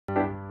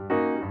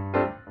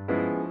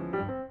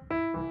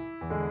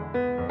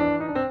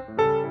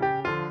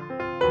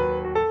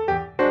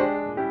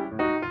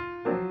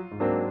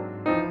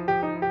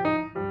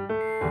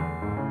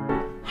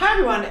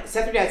everyone,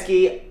 Seth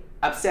Rudetsky,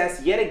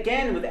 obsessed yet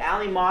again with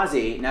Alli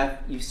Mauzey. Now,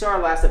 you saw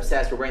our last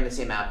Obsessed, we're wearing the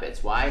same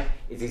outfits. Why?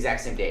 It's the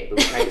exact same day. But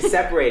we tried to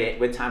separate it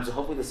with time, so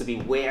hopefully this will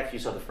be way after you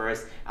saw the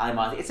first Alli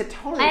Mauzey. It's a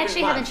totally different I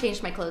actually one. haven't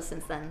changed my clothes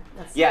since then.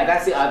 That's the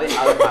other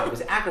problem,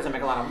 because actors don't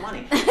make a lot of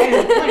money.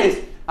 Anyway, the point is,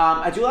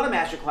 I do a lot of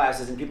master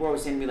classes, and people are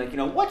always saying to me, like, you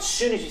know, what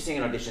shouldn't you sing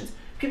in auditions?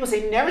 People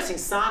say, never sing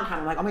Sondheim.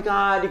 I'm like, oh my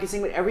God, you can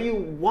sing whatever you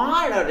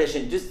want in an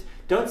audition. Just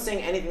don't sing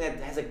anything that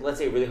has, like, let's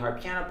say, a really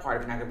hard piano part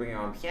if you're not going to bring your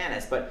own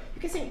pianist. But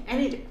you can sing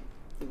anything.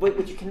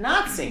 What you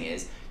cannot sing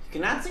is, you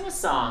cannot sing a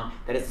song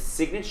that has a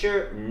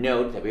signature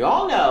note that we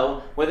all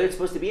know, whether it's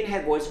supposed to be in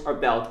head voice or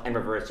belt, and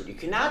reverse it. You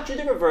cannot do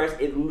the reverse.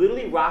 It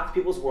literally rocks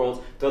people's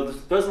worlds,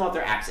 throws them off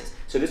their axis.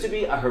 So this would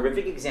be a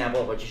horrific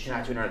example of what you should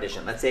not do in an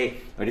audition. Let's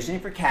say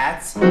auditioning for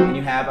Cats, and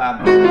you have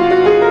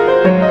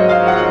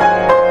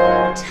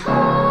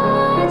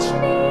Touch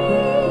me,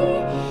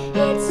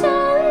 it's so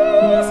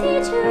easy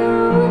to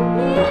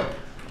me.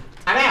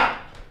 I'm out.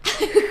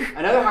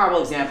 Another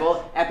horrible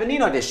example,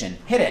 Eponine audition.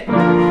 Hit it.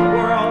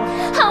 World.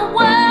 A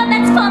world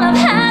that's full of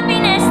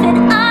happiness that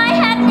I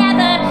have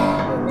never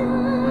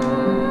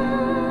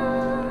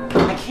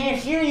known. I can't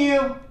hear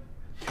you.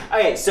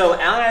 Okay, so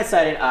Alli and I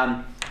decided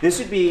this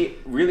would be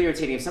really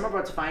irritating if someone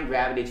brought Defying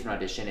Gravity to an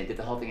audition and did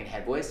the whole thing in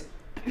head voice.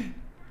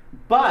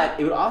 But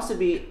it would also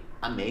be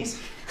amazing.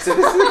 So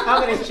this is a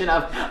combination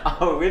of a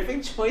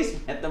horrific choice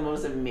yet the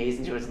most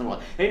amazing choice in the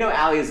world. Now you know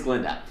Alli is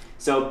Glinda.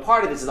 So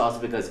part of this is also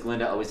because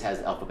Glinda always has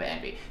Elphaba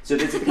envy. So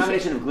this is the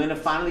combination of Glinda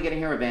finally getting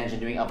her revenge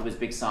and doing Elphaba's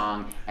big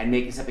song and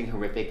making something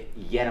horrific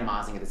yet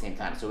amazing at the same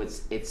time. So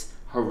it's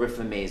horrific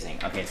amazing.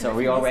 Okay, so are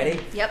we all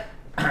ready? Yep.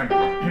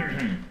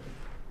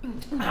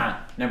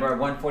 Number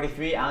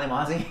 143, Alli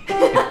Mauzey.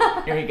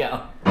 Here we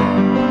go.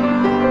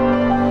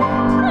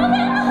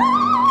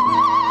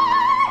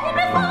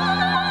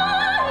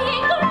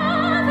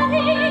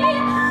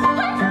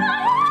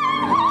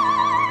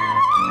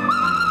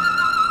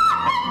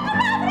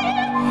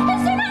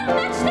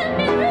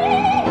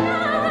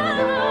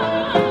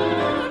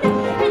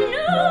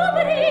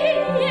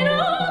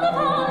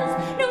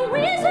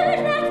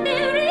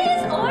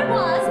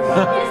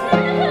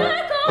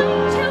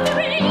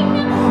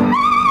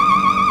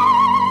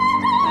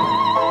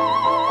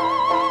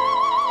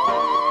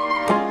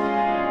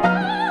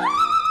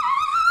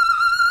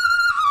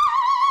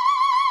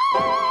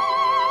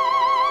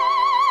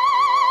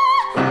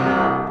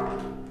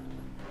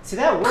 See,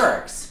 that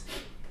works.